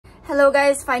Hello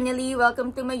guys, finally,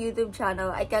 welcome to my YouTube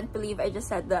channel. I can't believe I just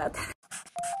said that.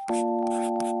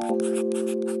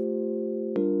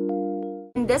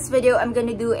 In this video, I'm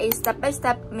gonna do a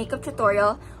step-by-step makeup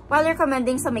tutorial while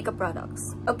recommending some makeup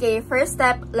products. Okay, first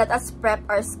step, let us prep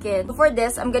our skin. For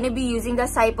this, I'm gonna be using the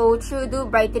Saipo True Dew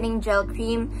Brightening Gel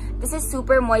Cream. This is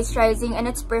super moisturizing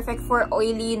and it's perfect for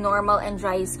oily, normal, and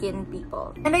dry skin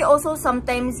people. And I also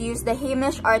sometimes use the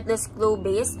Heimish Artlist Glow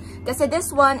Base kasi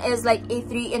this one is like a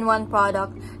 3-in-1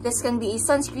 product. This can be a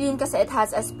sunscreen kasi it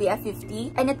has SPF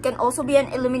 50 and it can also be an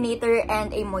illuminator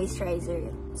and a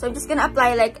moisturizer. So I'm just gonna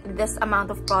apply like this amount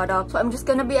of product. So I'm just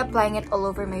gonna be applying it all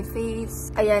over my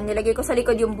face. Ayan, nilagay ko sa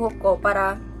likod yung buhok ko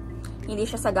para hindi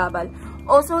siya sagabal.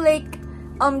 Also like,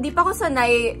 di pa ako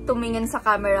sanay tumingin sa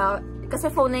camera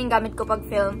kasi phone na yung gamit ko pag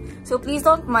film. So please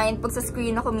don't mind pag sa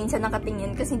screen ako minsan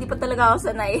nakatingin kasi hindi pa talaga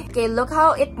ako sanay. Okay, look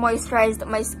how it moisturized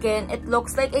my skin. It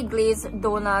looks like a glazed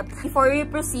donut. Before we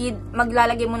proceed,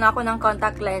 maglalagay muna ako ng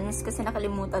contact lens kasi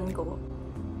nakalimutan ko.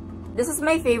 This is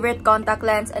my favorite contact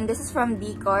lens and this is from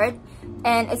D-Card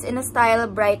and it's in a style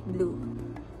bright blue.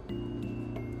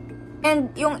 And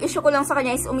yung issue ko lang sa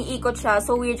kanya is umiikot siya.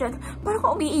 So weird siya. Parang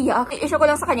ko umiiyak. Yung issue ko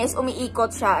lang sa kanya is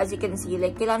umiikot siya as you can see.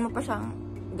 Like, kailangan mo pa siyang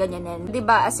ganyanin.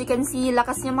 Diba? As you can see,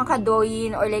 lakas niya maka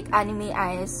Douyin or like anime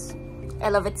eyes. I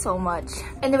love it so much.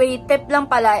 Anyway, tip lang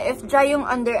pala, if dry yung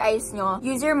under eyes nyo,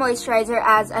 use your moisturizer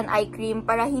as an eye cream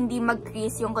para hindi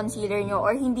mag-crease yung concealer nyo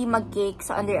or hindi mag-cake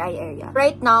sa under eye area.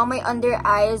 Right now, my under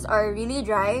eyes are really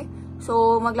dry.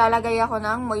 So, maglalagay ako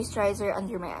ng moisturizer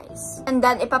under my eyes. And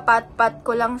then, ipapat-pat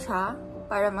ko lang siya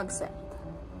para mag-set.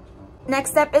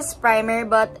 Next step is primer,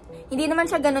 but hindi naman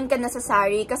siya ganun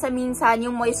ka-necessary kasi minsan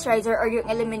yung moisturizer or yung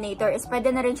illuminator is pwede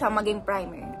na rin siya maging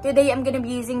primer. Today, I'm gonna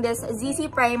be using this ZC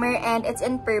primer and it's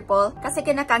in purple kasi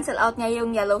kina-cancel out niya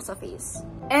yung yellow sa face.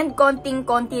 And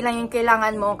konting-konti lang yung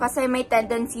kailangan mo kasi may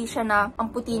tendency siya na ang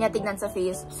puti niya tignan sa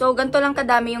face. So, ganito lang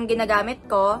kadami yung ginagamit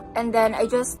ko and then I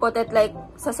just put it like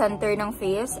sa center ng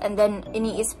face and then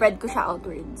ini-spread ko siya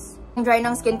outwards. Ang dry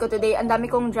ng skin ko today, ang dami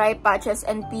kong dry patches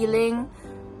and peeling.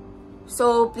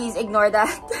 So, please ignore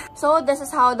that. So, this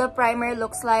is how the primer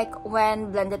looks like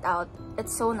when blended out.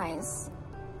 It's so nice.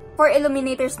 For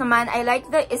illuminators naman, I like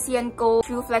the Issey & Co.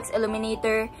 True Flex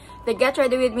Illuminator, the Get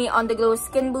Ready With Me On The Glow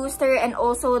Skin Booster, and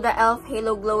also the e.l.f.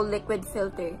 Halo Glow Liquid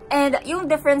Filter. And yung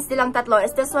difference nilang tatlo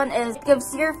is this one is, it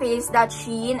gives your face that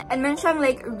sheen and meron siyang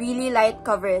like really light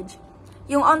coverage.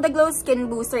 Yung On The Glow Skin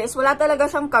Booster is wala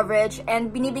talaga siyang coverage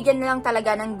and binibigyan na lang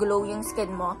talaga ng glow yung skin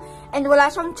mo. And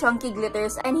wala siyang chunky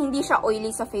glitters and hindi siya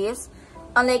oily sa face.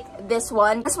 Unlike this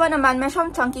one. This one naman, may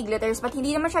siyang chunky glitters but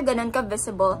hindi naman siya ganun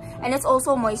ka-visible and it's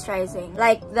also moisturizing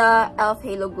like the e.l.f.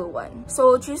 Halo Glow one.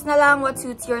 So, choose na lang what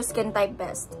suits your skin type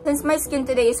best. Since my skin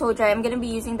today is so dry, I'm gonna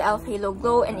be using the e.l.f. Halo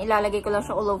Glow and ilalagay ko lang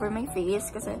siya all over my face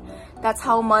kasi that's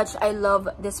how much I love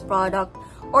this product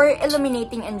or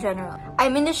illuminating in general.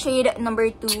 I'm in the shade number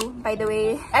 2, by the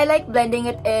way. I like blending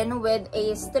it in with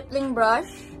a stippling brush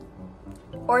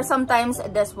or sometimes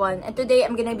this one. And today,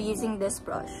 I'm gonna be using this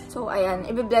brush. So, ayan.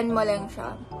 I-blend mo lang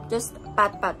siya. Just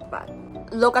pat, pat, pat.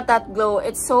 Look at that glow.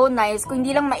 It's so nice. Kung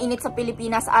hindi lang mainit sa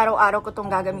Pilipinas, araw-araw ko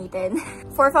itong gagamitin.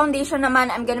 For foundation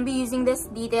naman, I'm gonna be using this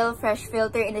Detail Fresh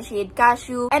Filter in the shade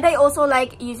Cashew. And I also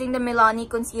like using the Milani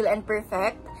Conceal and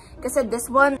Perfect. Kasi this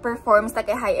one performs like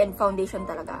a high-end foundation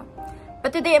talaga.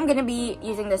 But today, I'm gonna be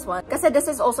using this one. Kasi this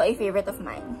is also a favorite of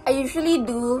mine. I usually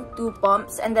do 2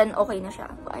 pumps and then okay na siya.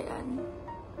 So, ayan.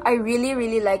 I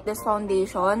really like this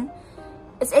foundation.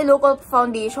 It's a local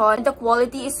foundation. The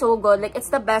quality is so good. Like, it's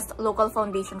the best local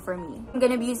foundation for me. I'm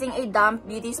gonna be using a damp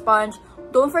beauty sponge.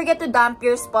 Don't forget to damp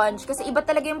your sponge kasi iba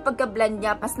talaga yung pagka-blend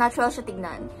niya. Mas natural siya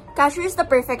tignan. Cashew is the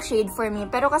perfect shade for me.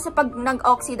 Pero kasi pag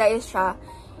nag-oxidize siya,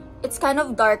 it's kind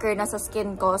of darker na sa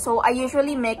skin ko. So, I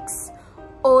usually mix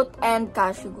oat and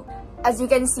cashew. As you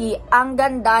can see, ang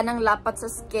ganda ng lapat sa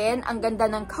skin. Ang ganda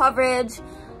ng coverage.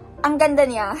 Ang ganda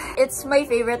niya. It's my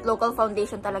favorite local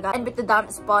foundation talaga. And with the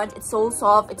damp sponge, it's so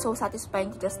soft. It's so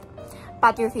satisfying to just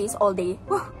pat your face all day.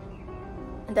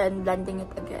 And then blending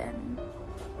it again.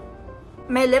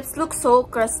 My lips look so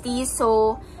crusty,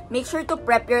 so make sure to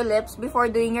prep your lips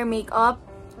before doing your makeup.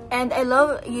 And I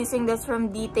love using this from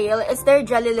Detail. It's their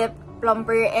Jelly Lip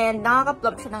Plumper and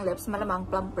nakaka-plump siya ng lips. Malamang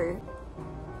plumper.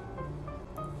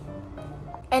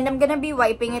 And I'm gonna be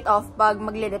wiping it off pag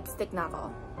magli-lipstick na ako.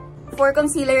 For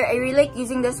concealer, I really like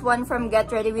using this one from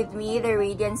Get Ready With Me, the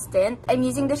Radiance Tint. I'm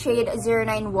using the shade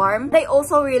 09 Warm. I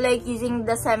also really like using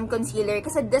the SEM concealer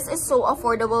kasi this is so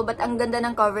affordable but ang ganda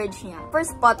ng coverage niya. For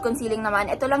spot concealing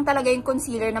naman, ito lang talaga yung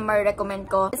concealer na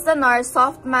ma-recommend ko. It's the NARS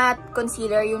Soft Matte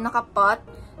Concealer, yung naka-pot.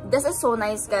 This is so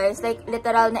nice, guys. Like,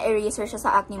 literal na eraser siya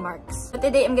sa acne marks. But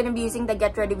today, I'm gonna be using the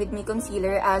Get Ready With Me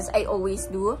concealer as I always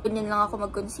do. Ganyan lang ako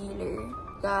mag-concealer.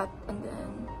 That, and then,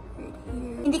 right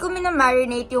here. Hindi ko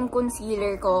minamarinate yung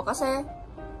concealer ko kasi,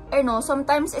 I don't know,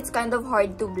 sometimes it's kind of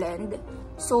hard to blend.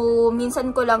 So,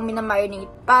 minsan ko lang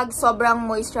minamarinate pag sobrang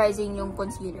moisturizing yung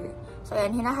concealer. So,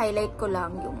 ayan, hina-highlight ko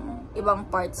lang yung ibang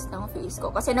parts ng face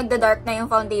ko. Kasi nagda-dark na yung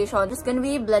foundation. Just gonna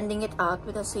be blending it out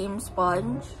with the same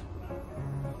sponge.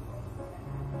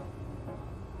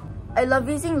 I love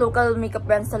using local makeup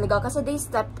brands talaga kasi they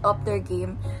stepped up their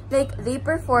game. Like, they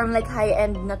perform like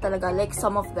high-end na talaga, like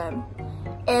some of them.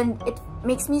 And it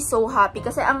makes me so happy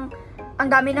kasi ang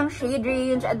dami ng shade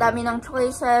range, ang dami ng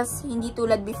choices, hindi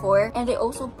tulad before. And they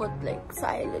also put like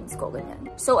sa eyelids ko, ganyan.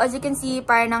 So, as you can see,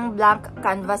 parang ng blank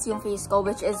canvas yung face ko,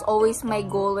 which is always my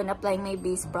goal when applying my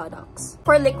base products.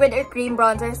 For liquid or cream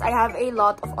bronzers, I have a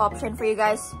lot of option for you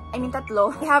guys. I mean,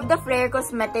 tatlo. I have the Flare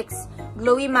Cosmetics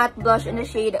Glowy Matte Blush in the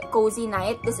shade Cozy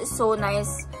Night. This is so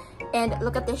nice. And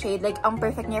look at the shade, like, ang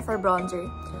perfect niya for bronzer.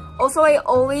 Also, I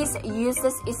always use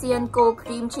this Issey & Co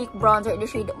Cream Cheek Bronzer in the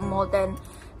shade Molten.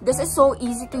 This is so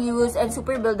easy to use and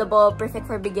super buildable, perfect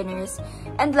for beginners.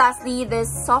 And lastly, this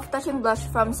soft touching blush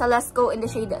from Celesco in the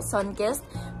shade Sunkissed.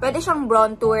 Pwede siyang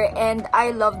bronzer and I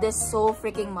love this so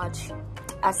freaking much.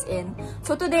 As in.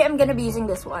 So today, I'm gonna be using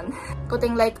this one.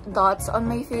 Putting like dots on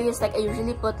my face. Like I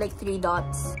usually put like 3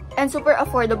 dots. And super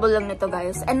affordable lang nito,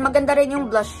 guys. And maganda rin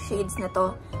yung blush shades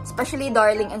nito. Especially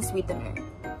Darling and Sweetener.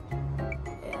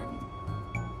 Ayan.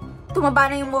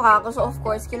 Tumaba na yung mukha ko. So of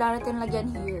course, kailangan natin lagyan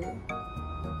here.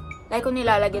 Like kung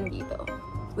nilalagyan dito.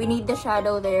 We need the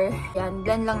shadow there. Yan,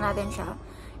 blend lang natin siya.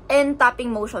 And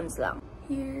tapping motions lang.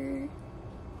 Here.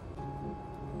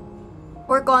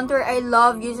 For contour, I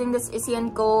love using this Issey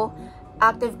 & Co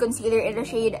Active Concealer in the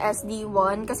shade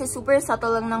SD1. Kasi super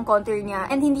subtle lang ng contour niya.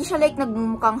 And hindi siya like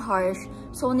nagmumukhang harsh.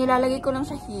 So, nilalagay ko lang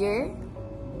siya here.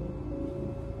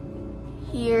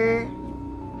 Here.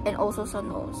 And also sa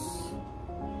nose.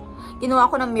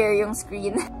 Ginawa ko ng mirror yung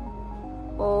screen.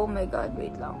 Oh my god,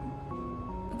 wait lang.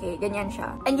 Okay, ganyan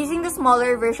siya. And using the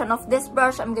smaller version of this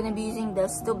brush, I'm gonna be using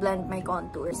this to blend my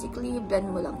contour. Basically, blend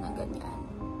mo lang ng ganyan.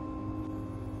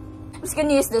 I'm just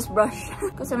gonna use this brush.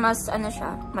 Kasi mas, ano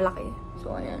siya, malaki.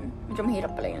 So, ayan. Medyo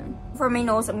mahirap pala yun. For my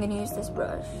nose, I'm gonna use this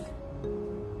brush.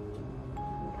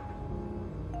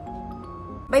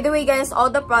 By the way, guys, all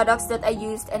the products that I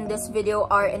used in this video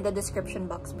are in the description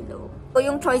box below. So,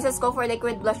 yung choices ko for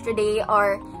liquid blush today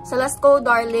are Celesco,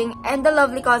 Darling, and the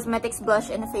Lovely Cosmetics blush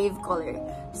in Fave color.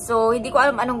 So, hindi ko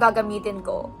alam anong gagamitin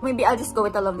ko. Maybe I'll just go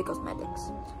with the Lovely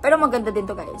Cosmetics. Pero maganda din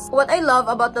to, guys. What I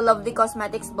love about the Lovely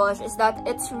Cosmetics blush is that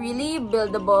it's really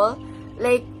buildable.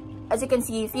 Like, as you can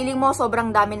see, feeling mo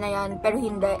sobrang dami na yan, pero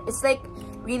hindi. It's like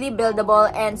really buildable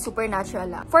and super natural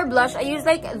lang. For blush, I use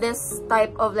like this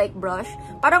type of like brush.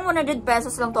 Parang 100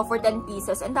 pesos lang to for 10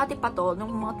 pieces. And dati pa to,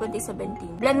 nung mga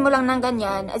 2017. Blend mo lang ng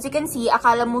ganyan. As you can see,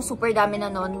 akala mo super dami na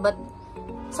nun, but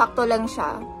sakto lang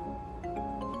siya.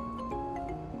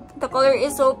 The color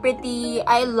is so pretty.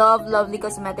 I love Lovely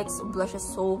Cosmetics blushes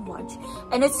so much.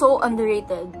 And it's so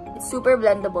underrated. It's super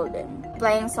blendable din.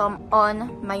 Applying some on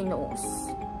my nose.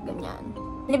 Ganyan.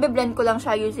 Nibe-blend ko lang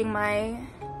siya using my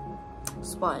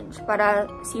sponge para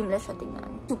seamless siya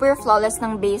tingnan. Super flawless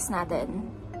ng base natin.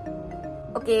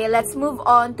 Okay, let's move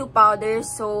on to powder.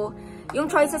 So, yung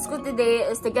choices ko today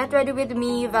is the Get Ready With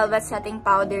Me Velvet Setting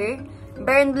Powder,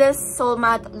 Bare & Bliss Soul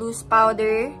Matte Loose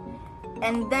Powder,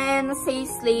 and then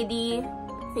Face Lady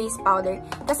Face Powder.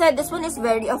 Kasi this one is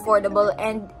very affordable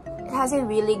and it has a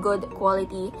really good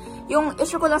quality. Yung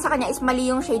issue ko lang sa kanya is mali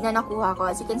yung shade na nakuha ko.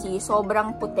 As you can see,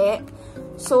 sobrang puti.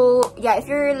 So, yeah, if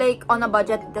you're like on a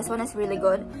budget, this one is really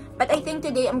good. But I think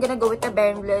today, I'm gonna go with the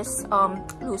Bare & Bliss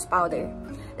Loose Powder.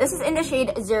 This is in the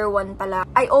shade 01 pala.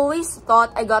 I always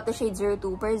thought I got the shade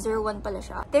 02, pero 01 pala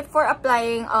siya. Tip for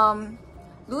applying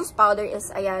loose powder is,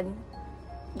 ayan,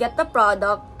 get the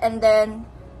product and then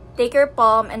take your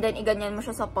palm and then iganyan mo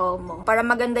siya sa palm mo para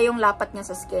maganda yung lapat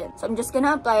niya sa skin. So, I'm just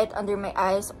gonna apply it under my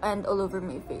eyes and all over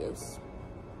my face.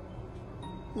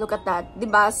 Look at that.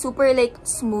 Diba? Super like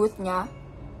smooth niya.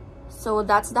 So,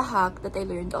 that's the hack that I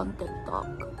learned on TikTok.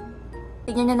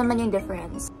 Tignan niyo naman yung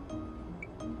difference.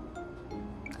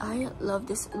 I love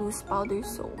this loose powder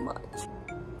so much.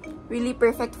 Really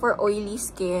perfect for oily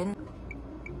skin.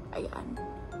 Ayan.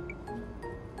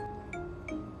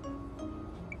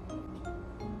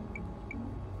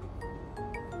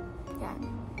 Ayan.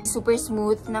 Super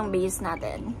smooth ng base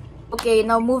natin. Okay,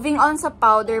 now moving on sa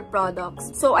powder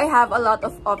products. So, I have a lot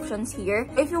of options here.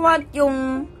 If you want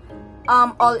yung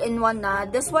all-in-one na.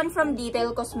 This one from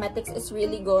Detail Cosmetics is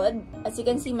really good. As you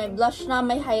can see, may blush na,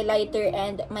 may highlighter,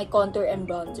 and my contour and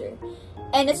bronzer.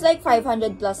 And it's like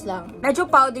 500 plus lang. Medyo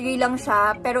powdery lang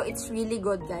siya, pero it's really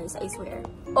good, guys. I swear.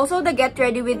 Also, the Get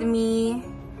Ready With Me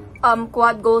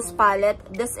Quad Goals palette.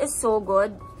 This is so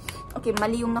good. Okay,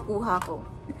 mali yung nakuha ko.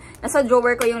 Nasa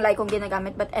drawer ko yung like kong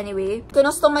ginagamit. But anyway,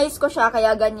 kinustomize ko siya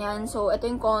kaya ganyan. So, ito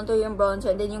yung contour, yung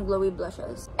bronzer, and then yung glowy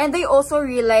blushes. And I also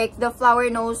really like the Flower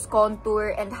Nose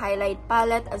Contour and Highlight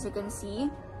Palette, as you can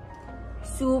see.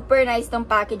 Super nice ng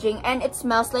packaging. And it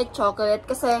smells like chocolate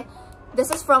kasi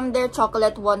this is from their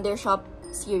Chocolate Wonder Shop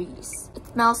series. It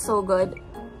smells so good.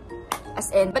 As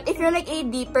in. But if you're like a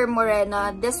deeper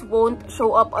morena, this won't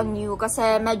show up on you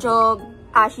kasi medyo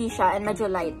ashy siya and medyo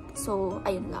light. So,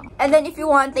 ayun lang. And then, if you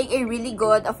want like a really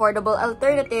good, affordable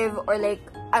alternative or like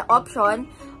an option,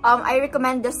 I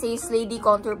recommend the Says Lady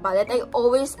Contour Palette. I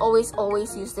always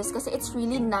use this kasi it's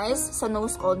really nice sa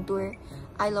nose contour.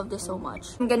 I love this so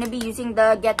much. I'm gonna be using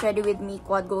the Get Ready With Me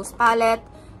Quad Goals Palette.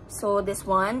 So, this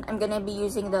one. I'm gonna be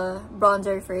using the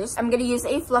bronzer first. I'm gonna use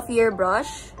a fluffier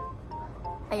brush.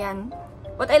 Ayan.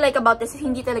 What I like about this is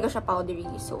hindi talaga siya powdery.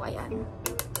 So, ayan.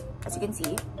 As you can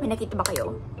see, may nakita ba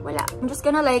kayo? Wala. I'm just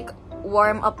gonna like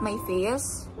warm up my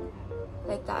face.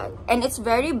 Like that. And it's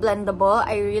very blendable.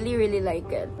 I really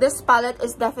like it. This palette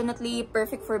is definitely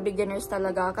perfect for beginners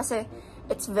talaga kasi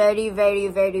it's very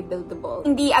buildable.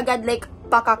 Hindi agad like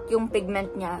pakak yung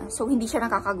pigment niya. So, hindi siya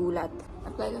nakakagulat.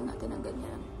 Apply lang natin ng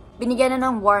ganyan. Binigyan na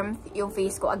ng warmth yung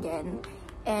face ko again.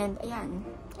 And ayan.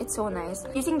 It's so nice.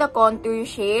 Using the contour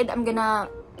shade, I'm gonna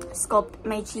sculpt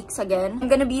my cheeks again. I'm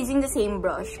gonna be using the same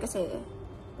brush kasi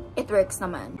it works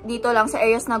naman. Dito lang sa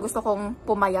areas na gusto kong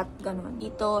pumayat. Ganun.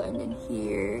 Dito and then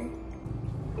here.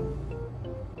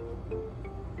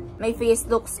 My face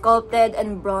looks sculpted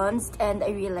and bronzed and I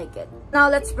really like it.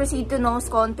 Now, let's proceed to nose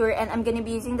contour and I'm gonna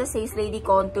be using the Says Lady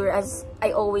Contour as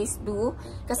I always do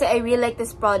kasi I really like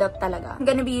this product talaga. I'm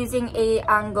gonna be using a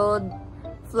angled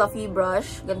fluffy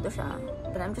brush. Ganito siya.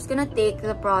 And I'm just gonna take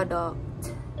the product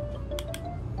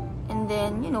and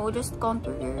then, you know, just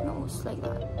contour your nose like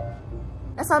that.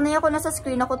 Nasanay ako na sa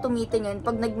screen ako tumitingin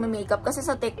pag nagme-makeup kasi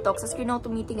sa TikTok, sa screen ako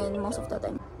tumitingin most of the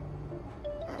time.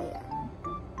 Ayan.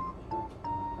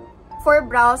 For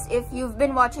brows, if you've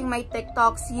been watching my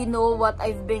TikToks, you know what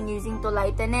I've been using to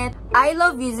lighten it. I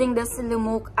love using this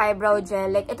Lumuk Eyebrow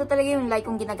Gel. Like, ito talaga yung like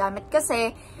kong ginagamit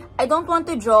kasi I don't want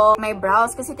to draw my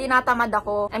brows kasi tinatamad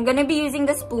ako. I'm gonna be using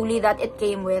the spoolie that it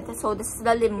came with. So, this is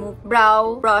the Lumuk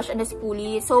brow brush and the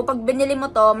spoolie. So, pag binili mo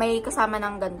to, may kasama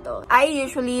ng ganito. I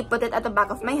usually put it at the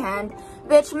back of my hand,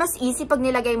 which mas easy pag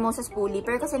nilagay mo sa spoolie.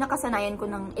 Pero kasi nakasanayan ko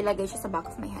nang ilagay siya sa back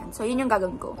of my hand. So, yun yung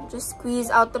gagawin ko. Just squeeze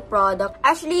out the product.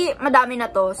 Actually, madami na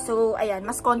to. So, ayan,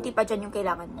 mas konti pa dyan yung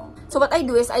kailangan mo. So, what I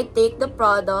do is I take the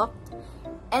product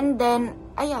and then,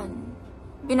 ayan,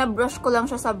 binabrush ko lang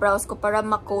siya sa brows ko para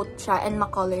ma-coat siya and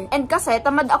ma-color. And kasi,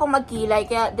 tamad ako magkilay,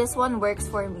 kaya this one works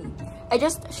for me. I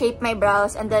just shape my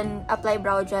brows and then apply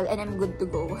brow gel and I'm good to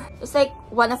go. It's like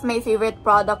one of my favorite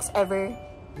products ever.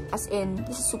 As in,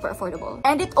 this is super affordable.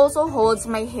 And it also holds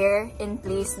my hair in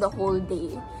place the whole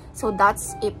day. So,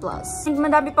 that's a plus. And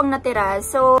madami pang natira.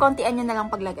 So, kontian nyo na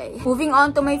lang paglagay. Moving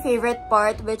on to my favorite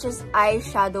part, which is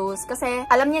eyeshadows. Kasi,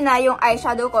 alam niyo na yung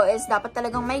eyeshadow ko is dapat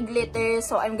talagang may glitter.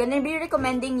 So, I'm gonna be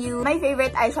recommending you my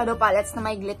favorite eyeshadow palettes na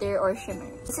may glitter or shimmer.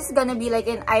 This is gonna be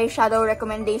like an eyeshadow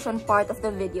recommendation part of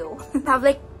the video. Have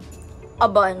like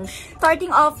a bunch.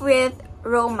 Starting off with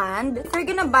Romand. If you're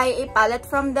gonna buy a palette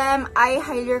from them, I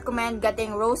highly recommend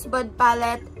getting Rosebud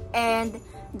palette and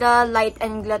the Light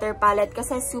and Glitter palette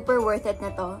kasi super worth it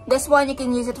nito. This one, you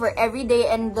can use it for every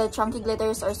day and the chunky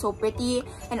glitters are so pretty.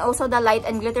 And also the Light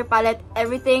and Glitter palette,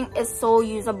 everything is so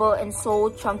usable and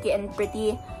so chunky and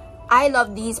pretty. I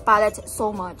love these palettes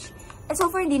so much. And so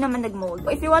far, hindi naman nag-mold.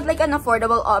 If you want like an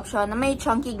affordable option na may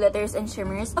chunky glitters and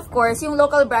shimmers, of course, yung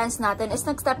local brands natin is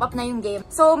nag-step up na yung game.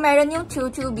 So, meron yung Choo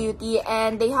Choo Beauty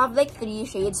and they have like 3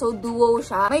 shades. So, duo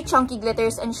siya. May chunky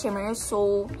glitters and shimmers.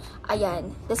 So,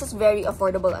 ayan. This is very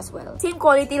affordable as well. Same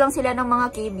quality lang sila ng mga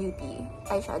K-Beauty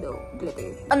eyeshadow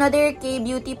glitter. Another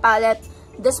K-Beauty palette.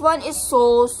 This one is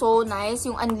so nice.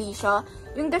 Yung Unleasha.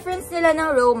 Yung difference nila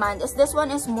ng Romand is this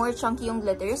one is more chunky yung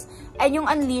glitters and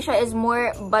yung Unleasha is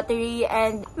more buttery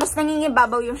and mas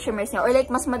nangingibabaw yung shimmers niya or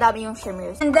like mas madami yung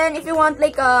shimmers. And then if you want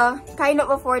like a kind of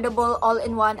affordable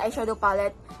all-in-one eyeshadow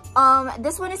palette,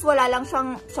 this one is wala lang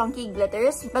siyang chunky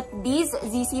glitters but these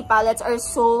ZC palettes are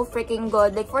so freaking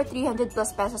good. Like for 300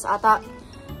 plus pesos ata.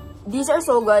 These are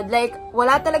so good. Like,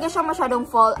 wala talaga siyang masyadong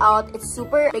fallout. It's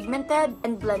super pigmented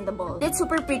and blendable. It's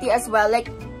super pretty as well. Like,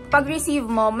 pag-receive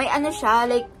mo, may ano siya,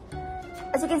 like,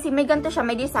 As you can see, may ganito siya,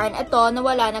 may design. Ito,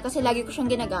 nawala na kasi lagi ko siyang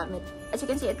ginagamit. As you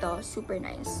can see, ito, super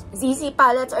nice. ZC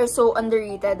palettes are so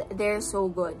underrated. They're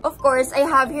so good. Of course, I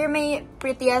have here my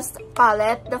prettiest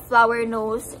palette, the Flower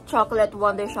Nose Chocolate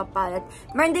Wonder Shop palette.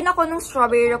 Meron din ako ng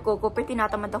Strawberry Rococo, pero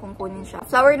tinatamad akong kunin siya.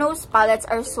 Flower Nose palettes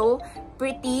are so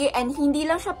pretty, and hindi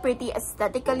lang siya pretty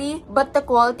aesthetically, but the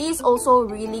quality is also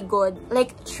really good.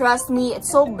 Like, trust me, it's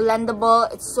so blendable,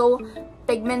 it's so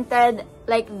pigmented.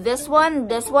 Like this one,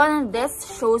 this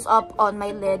shows up on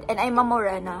my lid, and I'm a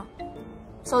morena,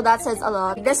 so that says a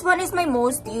lot. This one is my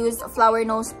most used Flower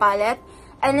Nose palette,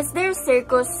 and it's their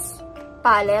Circus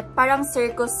palette, parang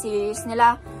Circus series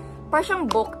nila, parang siyang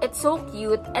book. It's so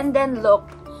cute, and then look,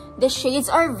 the shades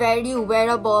are very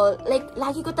wearable. Like,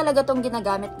 lagi ko talaga tong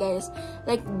ginagamit, guys.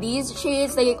 Like, these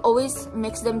shades, like, I always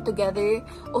mix them together.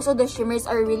 Also, the shimmers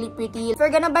are really pretty. If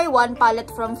you're gonna buy one palette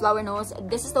from Flower Nose,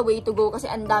 this is the way to go kasi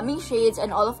ang daming shades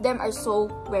and all of them are so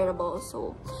wearable.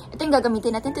 So, ito yung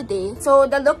gagamitin natin today. So,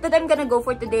 the look that I'm gonna go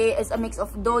for today is a mix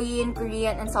of Douyin,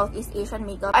 Korean, and Southeast Asian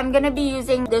makeup. I'm gonna be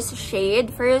using this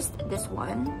shade first, this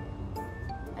one.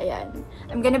 Ayan.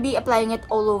 I'm gonna be applying it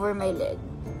all over my lid.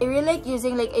 I really like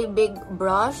using like a big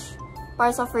brush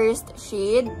para sa first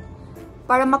shade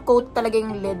para ma-coat talaga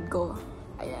yung lid ko.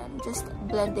 Ayan, just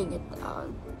blending it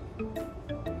out.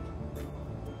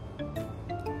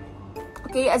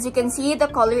 Okay, as you can see, the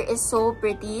color is so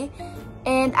pretty.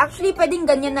 And actually, pwedeng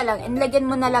ganyan na lang. Inlagyan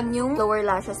mo na lang yung lower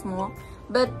lashes mo.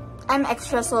 But I'm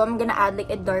extra, so I'm gonna add like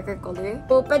a darker color.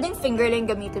 So, pwedeng finger lang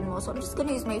gamitin mo. So, I'm just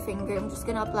gonna use my finger. I'm just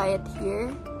gonna apply it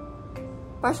here.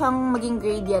 Para siyang maging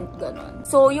gradient, ganon.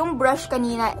 So, yung brush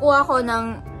kanina, kuha ko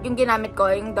ng, yung ginamit ko,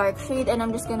 yung dark shade, and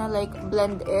I'm just gonna like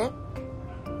blend it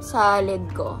sa lid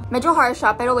ko. Medyo harsh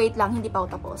siya, pero wait lang, hindi pa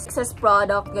ako tapos. Excess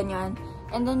product, ganyan.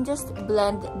 And then just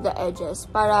blend the edges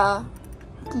para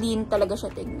clean talaga siya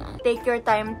tignan. Take your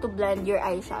time to blend your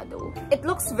eyeshadow. It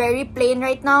looks very plain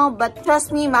right now, but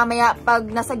trust me, mamaya, pag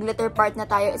nasa glitter part na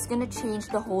tayo, it's gonna change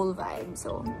the whole vibe.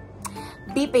 So,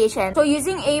 be patient. So,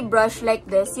 using a brush like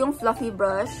this, yung fluffy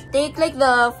brush, take like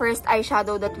the first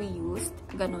eyeshadow that we used.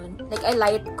 Ganun. Like a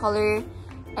light color.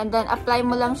 And then, apply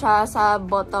mo lang siya sa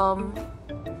bottom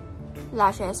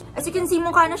lashes. As you can see,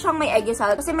 mukha na siyang may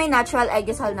Aegyosal. Kasi may natural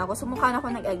Aegyosal na ako. So, mukha na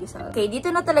ako nag-Aegyosal. Okay, dito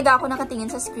na talaga ako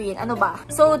nakatingin sa screen. Ano ba?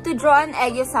 So, to draw an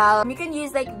Aegyosal, you can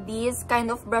use like these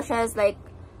kind of brushes. Like,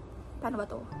 paano ba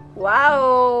to?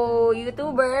 Wow!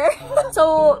 YouTuber!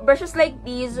 So, brushes like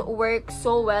these work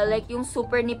so well. Like, yung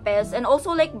super nipis. And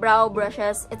also, like, brow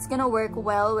brushes. It's gonna work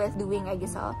well with doing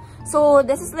Aegyosal. So,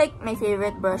 this is, like, my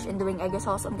favorite brush in doing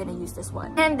Aegyosal. So, I'm gonna use this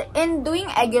one. And in doing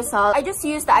Aegyosal, I just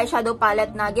used the eyeshadow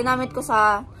palette na ginamit ko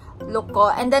sa look ko.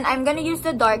 And then, I'm gonna use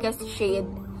the darkest shade.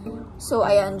 So,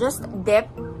 ayan. Just dip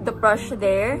the brush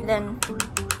there. Then,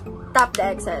 tap the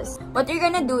excess. What you're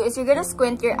gonna do is you're gonna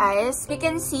squint your eyes. You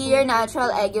can see your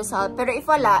natural Aegyosal. Pero if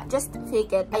wala, just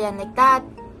fake it. Ayan, like that.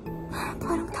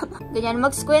 Parang tama. Ganyan,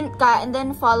 mag-squint ka and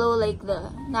then follow like the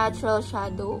natural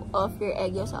shadow of your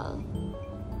Aegyosal.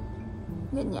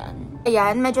 Ganyan.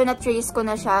 Ayan, medyo na-trace ko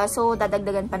na siya. So,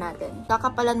 dadagdagan pa natin.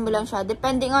 Kakapalan mo lang siya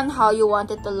depending on how you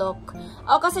want it to look.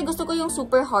 O, kasi gusto ko yung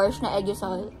super harsh na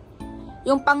Aegyosal.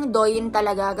 Yung pang Douyin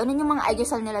talaga. Ganun yung mga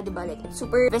Aegyosal nila, diba? Like, it's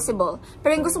super visible.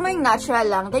 Pero yung gusto mo yung natural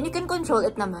lang, then you can control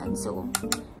it naman. So,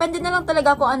 depende na lang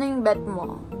talaga kung ano yung bet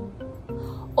mo.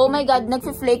 Oh my God,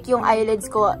 nag-flake yung eyelids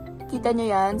ko. Kita nyo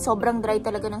yan? Sobrang dry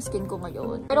talaga ng skin ko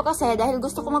ngayon. Pero kasi, dahil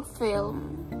gusto ko mag-film,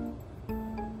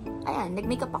 ayan,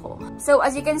 nag-makeup ako. So,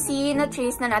 as you can see,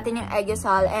 na-trace na natin yung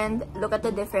Aegyosal and look at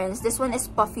the difference. This one is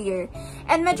puffier.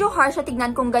 And medyo harsh siya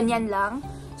tignan kung ganyan lang.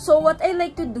 So, what I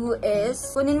like to do is,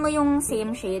 kunin mo yung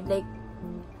same shade, like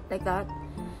that.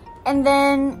 And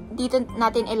then, dito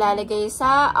natin ilalagay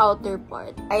sa outer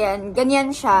part. Ayan, ganyan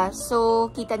siya.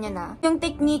 So, kita nyo na. Yung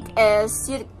technique is,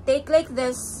 you take like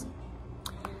this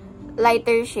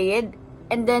lighter shade,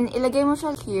 and then ilagay mo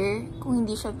siya here, kung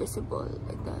hindi siya visible,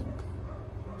 like that.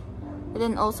 And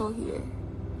then also here.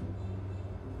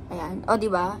 Ayan. O,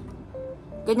 diba?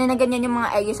 Ganyan na ganyan yung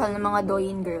mga Aegyosal ng mga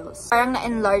Douyin girls. Parang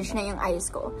na-enlarge na yung eyes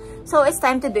ko. So, it's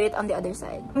time to do it on the other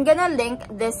side. I'm gonna link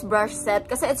this brush set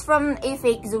kasi it's from a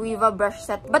fake Zoeva brush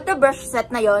set. But the brush set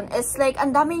na yon is like,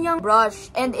 ang dami niyang brush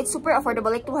and it's super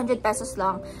affordable. Like, 200 pesos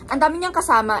lang. Ang dami niyang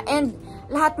kasama and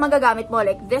lahat magagamit mo.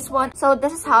 Like, this one. So,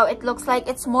 this is how it looks like.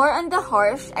 It's more on the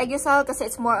harsh Aegyosal kasi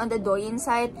it's more on the Douyin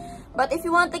side. But if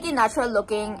you want like a natural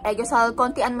looking Aegyosal,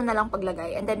 kontian mo na lang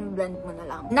paglagay and then blend mo na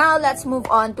lang. Now, let's move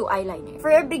on to eyeliner.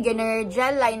 For a beginner,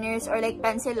 gel liners or like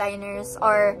pencil liners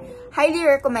are highly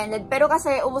recommended. Pero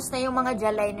kasi ubos na yung mga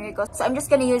gel liner ko. So, I'm just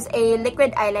gonna use a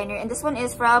liquid eyeliner and this one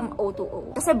is from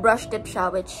O2O. Kasi brush tip siya,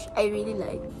 which I really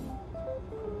like.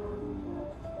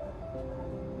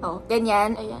 Oh,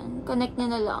 ganyan. Ayan, connect nyo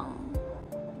na lang.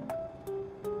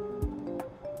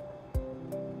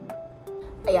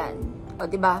 Ayan. O,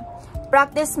 diba?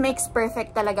 Practice makes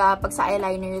perfect talaga pag sa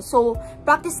eyeliner. So,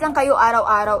 practice lang kayo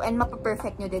araw-araw and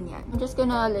mapaperfect nyo din yan. I'm just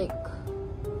gonna like,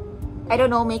 I don't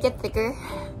know, make it thicker.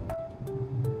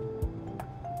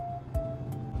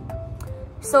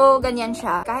 So, ganyan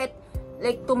siya. Kahit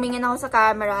like tumingin ako sa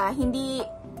camera, hindi,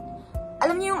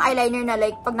 alam niyo yung eyeliner na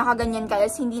like pag nakaganyan ka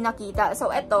is hindi nakita.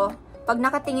 So, eto, pag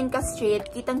nakatingin ka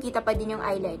straight, kitang-kita pa din yung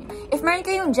eyeliner. If meron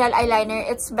kayong gel eyeliner,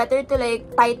 it's better to like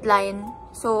tight line.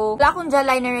 So, wala akong gel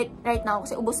liner right now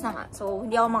kasi ubos na nga. So,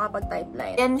 hindi ako makapag-tight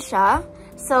line. Yan siya.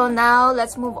 So, now,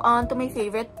 let's move on to my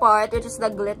favorite part, which is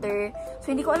the glitter.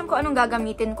 So, hindi ko alam kung anong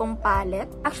gagamitin kong palette.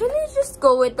 Actually, just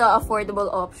go with the affordable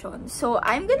option. So,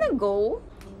 I'm gonna go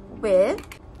with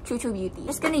Chuchu Beauty.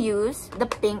 Just gonna use the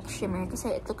pink shimmer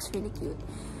kasi it looks really cute.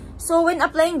 So, when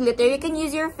applying glitter, you can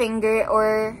use your finger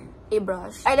or a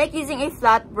brush. I like using a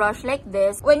flat brush like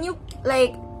this. When you,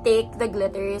 like, take the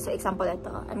glitter, so example ito,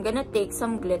 I'm gonna take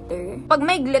some glitter. Pag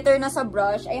may glitter na sa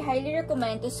brush, I highly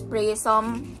recommend to spray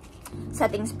some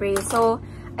setting spray. So,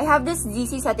 I have this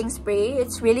DC setting spray.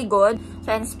 It's really good.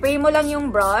 So, and spray mo lang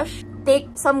yung brush. Take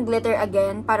some glitter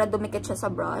again para dumikit siya sa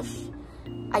brush.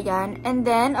 Ayan. And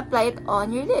then, apply it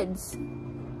on your lids.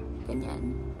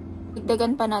 Ganyan.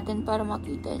 Igdagan pa natin para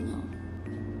makita nyo.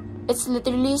 It's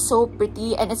literally so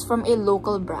pretty and it's from a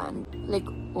local brand. Like,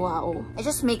 wow. It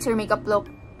just makes your makeup look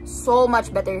so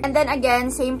much better. And then again,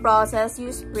 same process.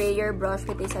 You spray your brush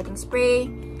with a setting spray.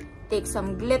 Take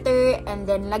some glitter and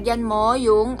then lagyan mo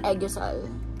yung Aegyosal.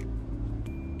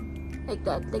 Like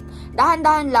that. Like,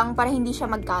 dahan-dahan lang para hindi siya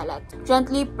magkalat.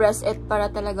 Gently press it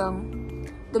para talagang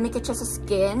dumikit siya sa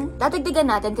skin. Dadagdagan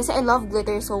natin kasi I love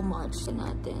glitter so much.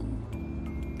 Natin.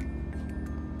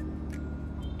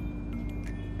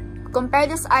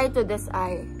 Compare this eye to this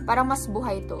eye. Parang mas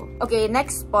buhay to. Okay,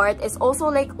 next part is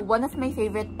also like one of my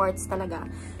favorite parts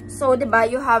talaga. So, diba,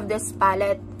 you have this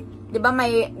palette. Diba,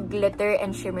 may glitter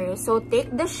and shimmer. So,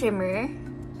 take the shimmer.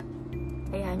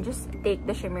 Ayan, just take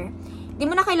the shimmer. Di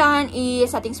mo na kailangan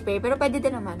i-setting spray, pero pwede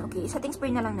din naman. Okay, setting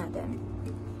spray na lang natin.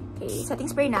 Okay,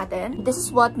 setting spray natin. This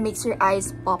is what makes your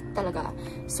eyes pop talaga.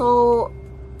 So,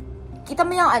 kita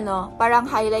mo yung ano,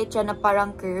 parang highlight siya na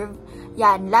parang curve.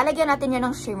 Yan, lalagyan natin yan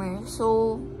ng shimmer.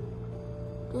 So,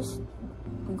 just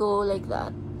go like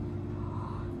that.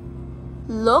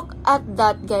 Look at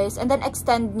that, guys. And then,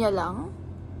 extend nyo lang.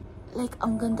 Like,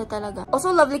 ang ganda talaga.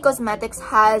 Also, Lovely Cosmetics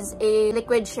has a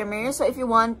liquid shimmer. So, if you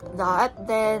want that,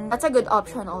 then that's a good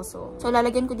option also. So,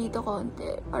 lalagyan ko dito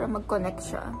konti para mag-connect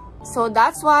siya. So,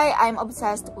 that's why I'm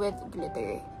obsessed with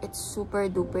glitter. It's super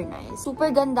duper nice.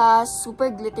 Super ganda, super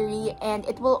glittery, and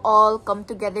it will all come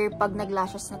together pag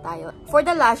nag-lashes na tayo. For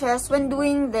the lashes, when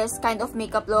doing this kind of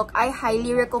makeup look, I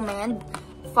highly recommend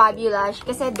Fabulash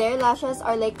kasi their lashes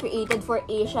are like created for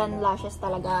Asian lashes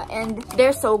talaga and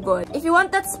they're so good. If you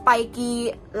want that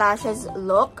spiky lashes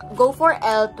look, go for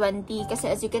L20 kasi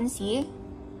as you can see,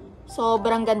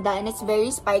 sobrang ganda and it's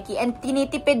very spiky and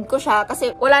tinitipid ko siya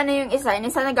kasi wala na yung isa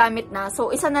nagamit na,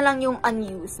 so isa na lang yung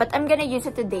unused, but I'm gonna use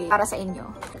it today para sa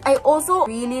inyo. I also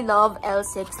really love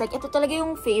L6, like ito talaga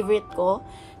yung favorite ko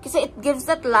kasi it gives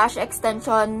that lash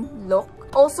extension look.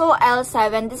 Also,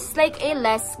 L7, this is like a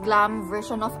less glam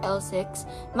version of L6.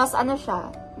 Mas ano siya,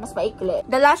 mas paikli.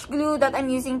 The lash glue that I'm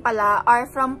using pala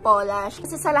are from Polish.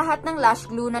 Kasi sa lahat ng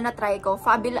lash glue na na-try ko,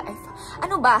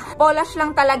 ano ba? Polish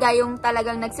lang talaga yung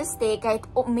talagang nagsistay kahit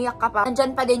umiyak ka pa.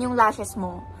 Nandyan pa din yung lashes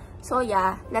mo. So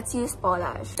yeah, let's use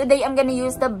Polish. Today, I'm gonna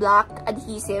use the black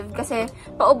adhesive kasi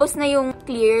paubos na yung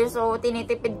clear. So,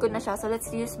 tinitipid ko na siya. So,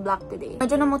 let's use black today.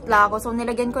 Medyo namutla ako. So,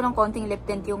 nilagyan ko ng konting lip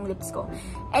tint yung lips ko.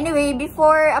 Anyway,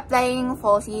 before applying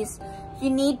falsies, you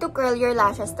need to curl your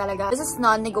lashes talaga. This is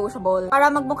non-negotiable.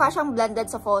 Para magmukha siyang blended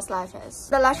sa false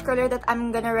lashes. The lash curler that I'm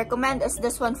gonna recommend is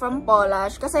this one from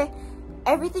Polish. Kasi,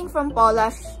 everything from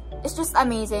Polish is just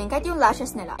amazing. Kahit yung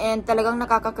lashes nila. And talagang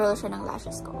nakaka-curl siya ng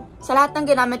lashes ko. Sa lahat ng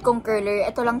ginamit kong curler,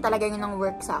 ito lang talaga yung nang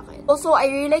work sa akin. Also, I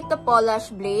really like the Polish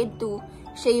blade to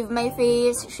shave my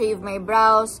face, shave my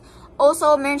brows.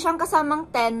 Also, meron siyang kasamang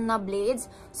 10 na blades.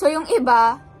 So, yung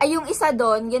iba, ay yung isa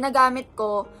doon, ginagamit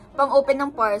ko pang open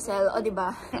ng parcel. O,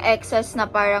 diba? Yung excess na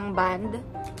parang band,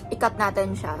 i-cut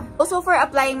natin siya. Also, for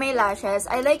applying my lashes,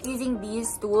 I like using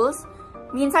these tools.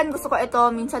 Minsan gusto ko ito,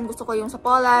 minsan gusto ko yung sa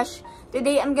Polish.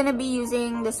 Today, I'm gonna be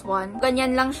using this one.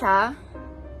 Ganyan lang siya.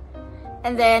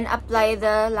 And then, apply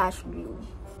the lash glue.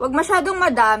 Huwag masyadong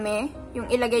madami yung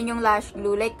ilagay yung lash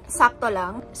glue. Like, sakto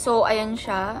lang. So, ayan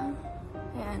siya.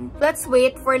 Ayan. Let's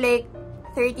wait for like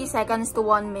 30 seconds to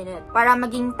 1 minute para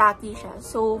maging tacky siya.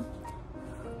 So,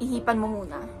 ihipan mo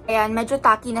muna. Ayan, medyo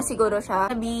tacky na siguro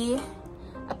siya. I'll be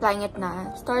applying it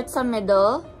na. Start sa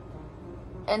middle,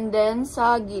 and then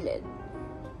sa gilid.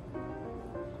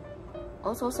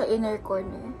 Also sa inner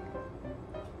corner.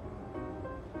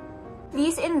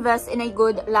 Please invest in a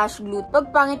good lash glue.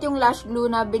 Pag pangit yung lash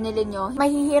glue na binili nyo,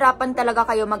 mahihirapan talaga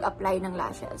kayo mag-apply ng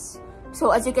lashes.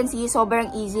 So, as you can see,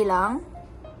 sobrang easy lang.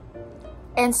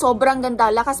 And sobrang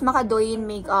ganda. Lakas maka Douyin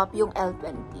makeup yung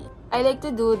L20. I like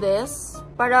to do this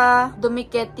para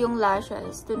dumikit yung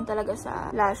lashes dun talaga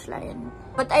sa lash line.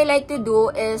 What I like to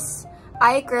do is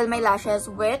I curl my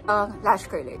lashes with lash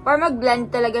curler. Para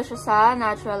mag-blend talaga siya sa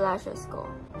natural lashes ko.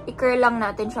 I-curl lang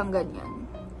natin siyang ganyan.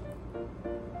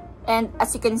 And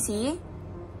as you can see,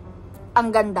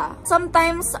 ang ganda.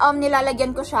 Sometimes,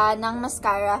 nilalagyan ko siya ng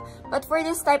mascara. But for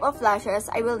this type of lashes,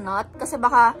 I will not. Kasi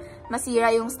baka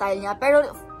masira yung style niya.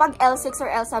 Pero pag L6 or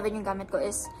L7 yung gamit ko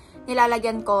is,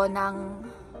 nilalagyan ko ng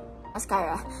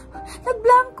mascara.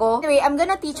 Nag-blanco. Anyway, I'm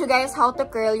gonna teach you guys how to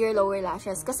curl your lower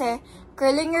lashes. Kasi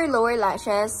curling your lower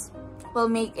lashes will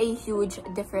make a huge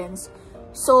difference.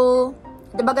 So,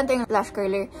 diba ganito yung lash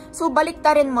curler? So,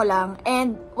 baliktarin mo lang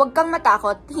and wag kang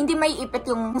matakot. Hindi may ipit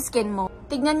yung skin mo.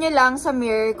 Tignan nyo lang sa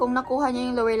mirror kung nakuha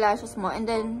nyo yung lower lashes mo and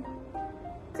then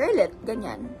curl it.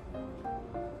 Ganyan.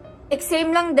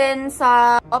 Same lang din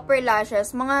sa upper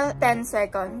lashes. Mga 10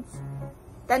 seconds.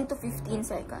 10 to 15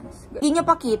 seconds. Hindi nyo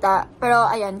pakita, pero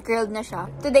ayan, curled na siya.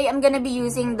 Today, I'm gonna be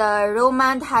using the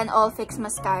Romand Hand All Fix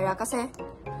Mascara kasi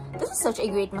this is such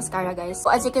a great mascara, guys. So,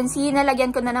 as you can see,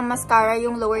 nalagyan ko na ng mascara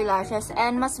yung lower lashes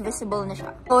and mas visible na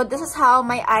siya. So, this is how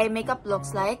my eye makeup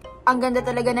looks like. Ang ganda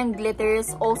talaga ng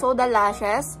glitters, also the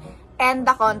lashes, and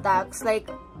the contacts.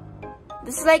 Like,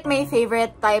 this is like my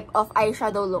favorite type of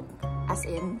eyeshadow look. As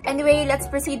in. Anyway, let's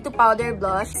proceed to powder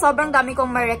blush. Sobrang dami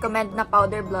kong ma-recommend na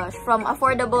powder blush. From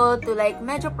affordable to like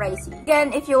medyo pricey.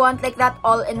 Again, if you want like that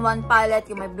all-in-one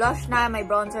palette, yung may blush na, may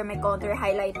bronzer, may contour,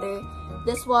 highlighter.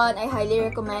 This one, I highly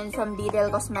recommend from Detail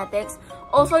Cosmetics.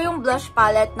 Also, yung blush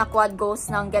palette na Quad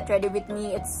Ghost ng Get Ready With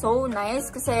Me. It's so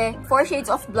nice kasi 4 shades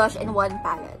of blush in one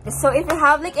palette. So, if you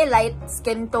have like a light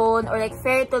skin tone or like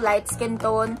fair to light skin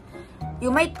tone, you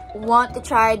might want to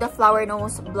try the Flower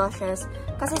Nose blushes.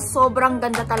 Kasi sobrang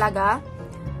ganda talaga.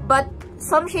 But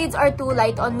some shades are too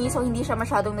light on me, so hindi siya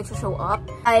masyadong nag-show up.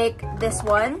 Like this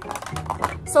one.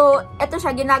 So, eto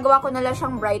siya, ginagawa ko na lang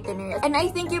siyang brightener. And I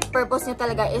think your purpose niya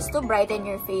talaga is to brighten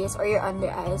your face or your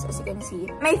under eyes, as you can see.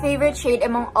 My favorite shade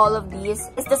among all of these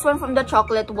is this one from the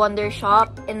Chocolate Wonder Shop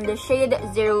in the shade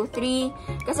 03.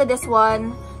 Kasi this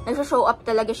one, nag-show up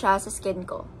talaga siya sa skin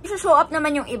ko. Nag-show up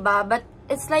naman yung iba, but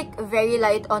it's like very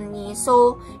light on me.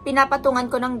 So, pinapatungan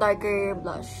ko ng darker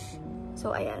blush.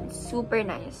 So, ayan. Super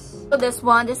nice. So, this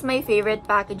one, this is my favorite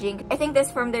packaging. I think this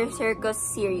is from their Circus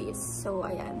series. So,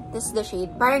 ayan. This is the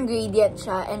shade. Parang gradient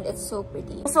siya and it's so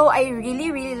pretty. So, I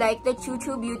really like the Choo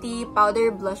Choo Beauty powder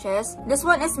blushes. This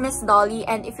one is Miss Dolly.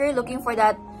 And if you're looking for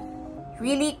that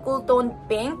really cool toned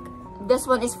pink, this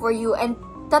one is for you. And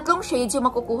tatlong shades yung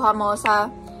makukuha mo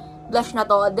sa blush na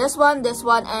to. This one,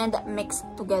 and mixed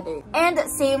together. And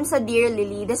same sa Dear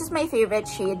Lily. This is my favorite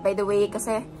shade, by the way,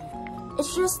 kasi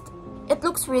it's just, it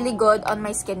looks really good on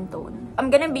my skin tone.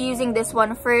 I'm gonna be using this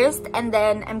one first, and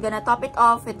then I'm gonna top it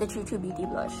off with the Choo Choo Beauty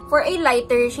blush. For a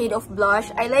lighter shade of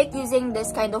blush, I like using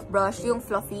this kind of brush, yung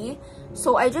fluffy.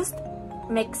 So, I just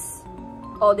mix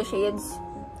all the shades.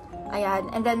 Ayan.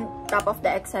 And then, top off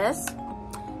the excess.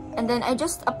 And then, I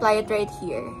just apply it right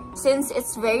here. Since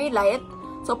it's very light,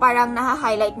 so, parang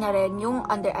naha-highlight niya rin yung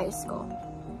under eyes ko.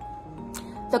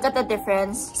 Look at the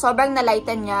difference. Sobrang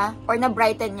na-lighten niya or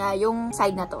na-brighten niya yung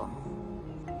side na to.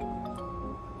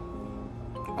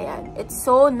 Ayan. It's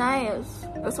so nice.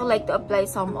 I also like to apply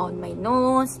some on my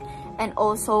nose and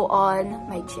also on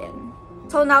my chin.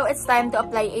 So, now it's time to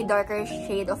apply a darker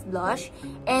shade of blush.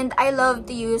 And I love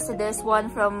to use this one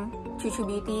from Choo Choo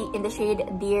Beauty in the shade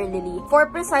Dear Lily. For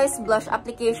precise blush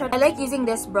application, I like using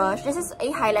this brush. This is a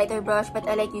highlighter brush, but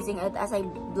I like using it as a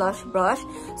blush brush.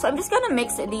 So, I'm just gonna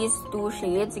mix these two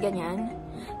shades, ganyan.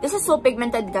 This is so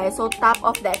pigmented, guys, so tap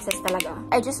off the excess talaga.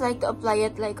 I just like to apply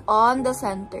it like on the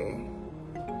center.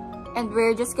 And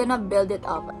we're just gonna build it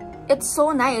up. It's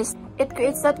so nice. It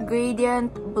creates that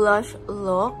gradient blush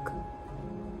look.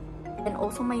 And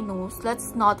also my nose.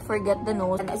 Let's not forget the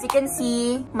nose. And as you can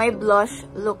see, my blush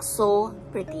looks so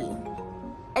pretty.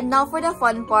 And now for the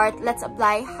fun part, let's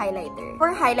apply highlighter. For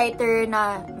highlighter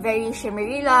na very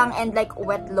shimmery lang and like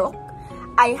wet look,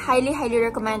 I highly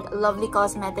recommend Lovely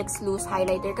Cosmetics Loose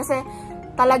Highlighter. Kasi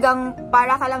talagang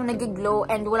para ka lang nag-glow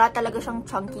and wala talaga siyang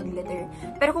chunky glitter.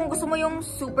 Pero kung gusto mo yung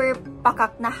super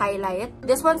pakak na highlight,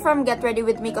 this one from Get Ready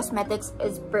With Me Cosmetics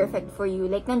is perfect for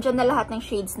you. Like, nandyan na lahat ng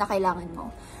shades na kailangan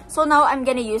mo. So now, I'm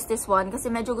gonna use this one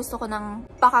kasi medyo gusto ko ng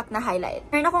pakak na highlight.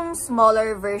 Meron akong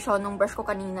smaller version ng brush ko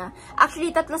kanina.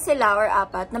 Actually, 3 sila or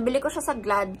 4. Nabili ko siya sa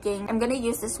Glad King. I'm gonna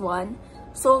use this one.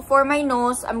 So, for my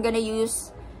nose, I'm gonna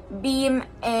use Beam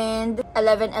and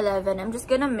 1111. I'm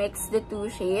just gonna mix the 2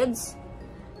 shades.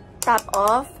 Tap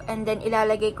off, and then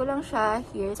ilalagay ko lang siya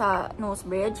here sa nose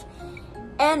bridge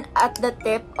and at the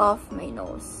tip of my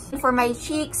nose. For my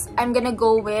cheeks, I'm gonna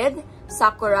go with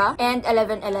Sakura and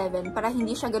 1111 para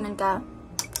hindi siya ganun ka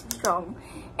strong.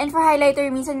 And for highlighter,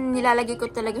 minsan nilalagay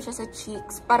ko talaga siya sa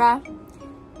cheeks para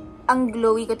ang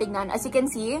glowy ko tignan. As you can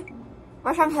see,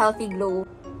 parang siyang healthy glow.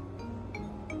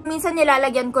 Minsan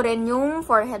nilalagyan ko rin yung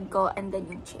forehead ko and then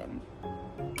yung chin.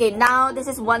 Okay, now this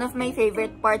is one of my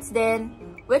favorite parts din,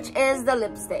 which is the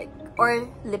lipstick or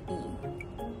lippy.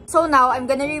 So now, I'm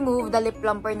gonna remove the lip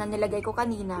plumper na nilagay ko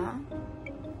kanina.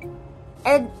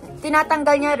 And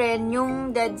tinatanggal niya rin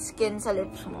yung dead skin sa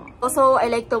lips mo. Also, I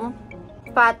like to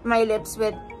pat my lips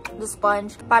with the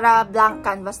sponge para blank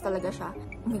canvas talaga siya.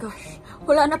 Oh my gosh,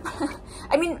 wala na pala.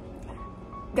 I mean,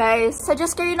 guys,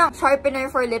 suggest kayo ng sharpener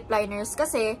for lip liners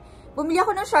kasi bumili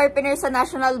ako ng sharpener sa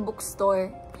National Bookstore.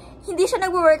 Hindi siya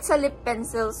nag-work sa lip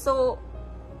pencil. So,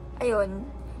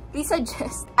 ayun. Please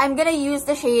suggest. I'm gonna use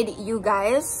the shade You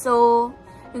Guys. So,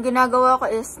 yung ginagawa ko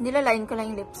is, nilaline ko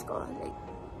lang yung lips ko. Like,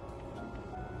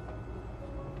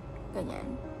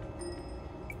 ganyan.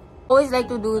 Always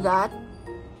like to do that.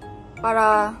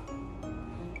 Para,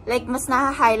 like, mas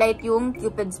na-highlight yung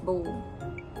Cupid's bow.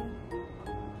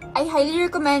 I highly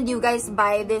recommend you guys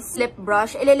buy this lip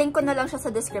brush. Ililink ko na lang siya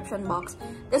sa description box.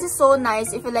 This is so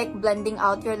nice if you like blending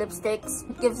out your lipsticks.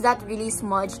 It gives that really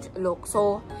smudged look.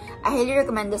 So, I highly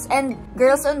recommend this. And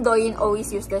girls on Douyin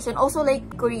always use this. And also like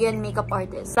Korean makeup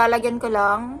artists. Lalagyan ko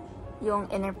lang yung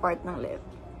inner part ng lip.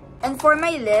 And for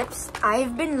my lips,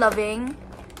 I've been loving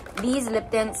these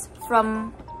lip tints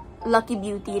from Lucky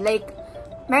Beauty. Like,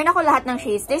 meron ako lahat ng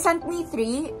shades. They sent me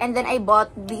 3 and then I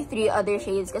bought the 3 other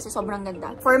shades kasi sobrang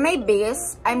ganda. For my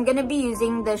base, I'm gonna be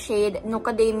using the shade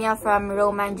Nucademia from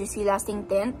Roman Juicy Lasting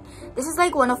Tint. This is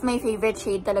like one of my favorite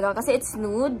shade talaga kasi it's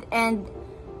nude and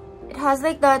it has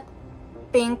like that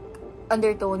pink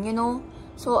undertone, you know?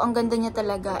 So, ang ganda niya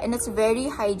talaga and it's very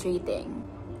hydrating.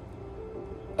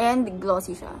 And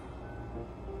glossy siya.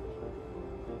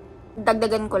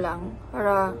 Dagdagan ko lang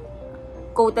para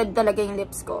coated talaga yung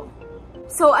lips ko.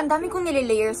 So, ang dami kong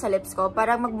nililayer sa lips ko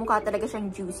para magmukha talaga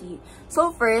siyang juicy.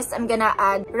 So, first, I'm gonna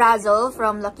add Razzle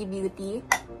from Lucky Beauty.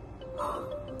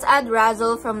 Let's add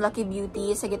Razzle from Lucky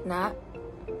Beauty sa gitna.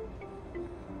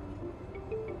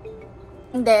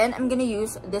 And then, I'm gonna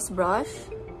use this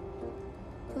brush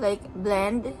to like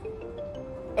blend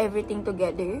everything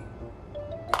together.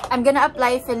 I'm gonna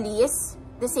apply Felice,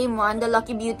 the same one, the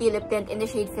Lucky Beauty lip tint in the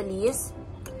shade Felice.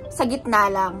 Sa gitna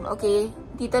lang, okay?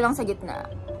 Dito lang sa gitna.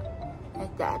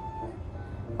 Like that.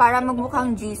 Para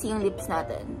magmukhang juicy yung lips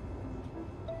natin.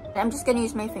 And I'm just gonna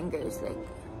use my fingers, like.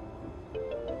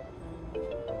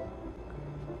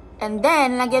 And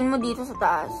then, lagyan mo dito sa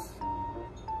taas.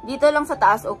 Dito lang sa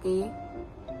taas, okay?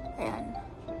 Ayan.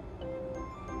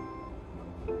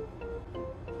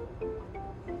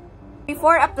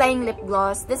 Before applying lip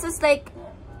gloss, this is like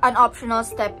an optional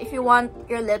step if you want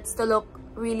your lips to look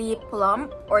really plump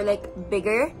or like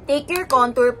bigger. Take your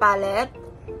contour palette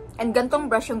and gantong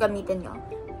brush yung gamitin nyo.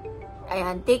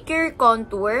 Ayan. Take your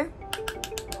contour,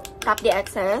 tap the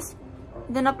excess,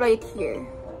 then apply it here.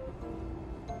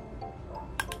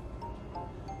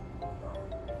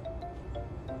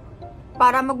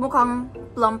 Para magmukhang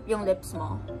plump yung lips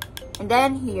mo. And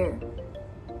then here.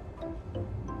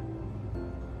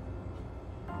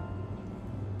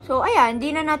 So, ayan.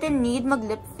 Di na natin need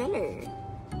mag-lip filler.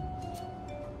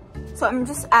 So, I'm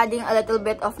just adding a little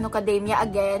bit of Nucademia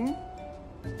again.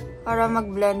 Para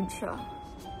mag-blend siya.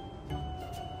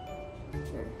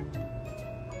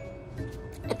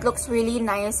 It looks really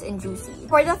nice and juicy.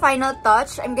 For the final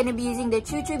touch, I'm gonna be using the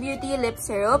Choo Choo Beauty Lip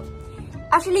Syrup.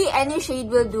 Actually, any shade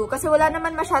will do. Kasi wala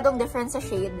naman masyadong difference sa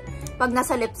shade pag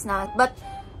nasa lips na. But,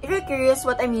 if you're curious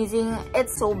what I'm using,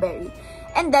 it's So Berry.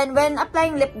 And then, when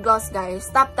applying lip gloss,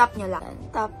 guys, tap-tap nyo lang.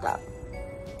 Tap-tap.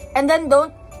 And then,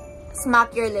 don't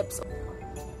smack your lips.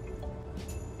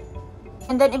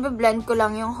 And then, i-blend ko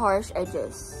lang yung harsh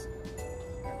edges.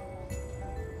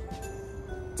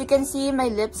 As you can see, my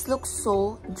lips look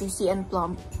so juicy and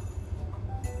plump.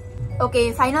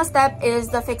 Okay, final step is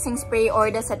the fixing spray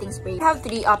or the setting spray. I have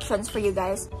 3 options for you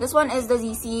guys. This one is the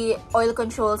ZC Oil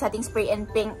Control Setting Spray in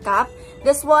pink cap.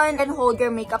 This one can hold your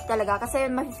makeup talaga kasi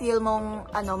ma-feel mong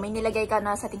may nilagay ka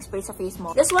na setting spray sa face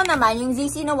mo. This one naman, yung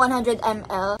ZC na 100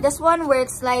 ml. This one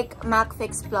works like MAC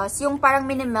Fix Plus. Yung parang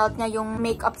mini-melt niya yung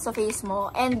makeup sa face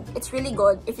mo. And it's really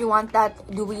good if you want that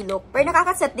dewy look. Pero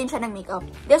nakakaset din siya ng makeup.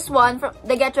 This one, from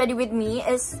the Get Ready With Me,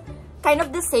 is kind of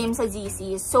the same sa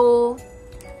ZC. So,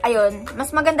 ayun,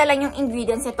 mas maganda lang yung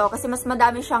ingredients nito kasi mas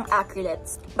madami siyang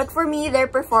acrylates. But for me, their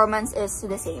performance is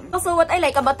the same. Also, what I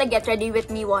like about the Get Ready With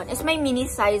Me one is may mini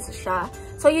size siya.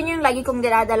 So, yun yung lagi kong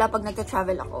dinadala pag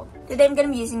nagta-travel ako. Today, I'm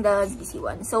gonna be using the ZC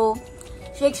one. So,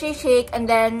 shake, shake, shake, and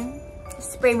then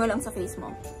spray mo lang sa face mo.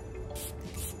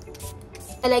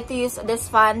 I like to use this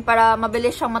fan para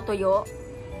mabilis siyang matuyo.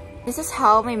 This is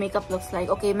how my makeup looks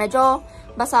like. Okay, medyo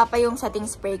basa pa yung setting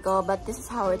spray ko, but this is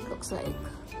how it looks like.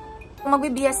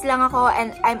 Magbibihas lang ako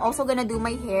and I'm also gonna do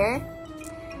my hair.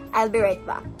 I'll be right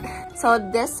back. So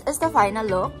this is the final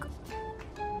look.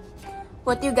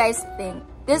 What do you guys think?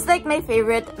 This is like my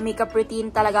favorite makeup routine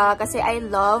talaga kasi I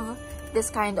love this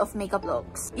kind of makeup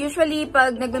looks. Usually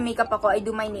pag nagme-makeup ako, I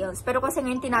do my nails. Pero kasi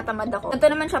ngayon tinatamad ako. Ito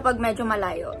naman siya pag medyo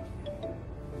malayo.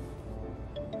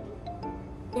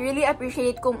 I really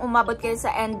appreciate kung umabot kayo sa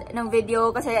end ng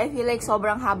video kasi I feel like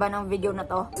sobrang haba ng video na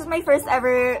to. This is my first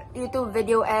ever YouTube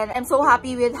video and I'm so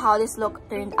happy with how this look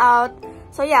turned out.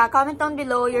 So yeah, comment down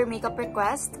below your makeup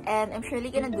request and I'm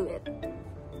surely gonna do it.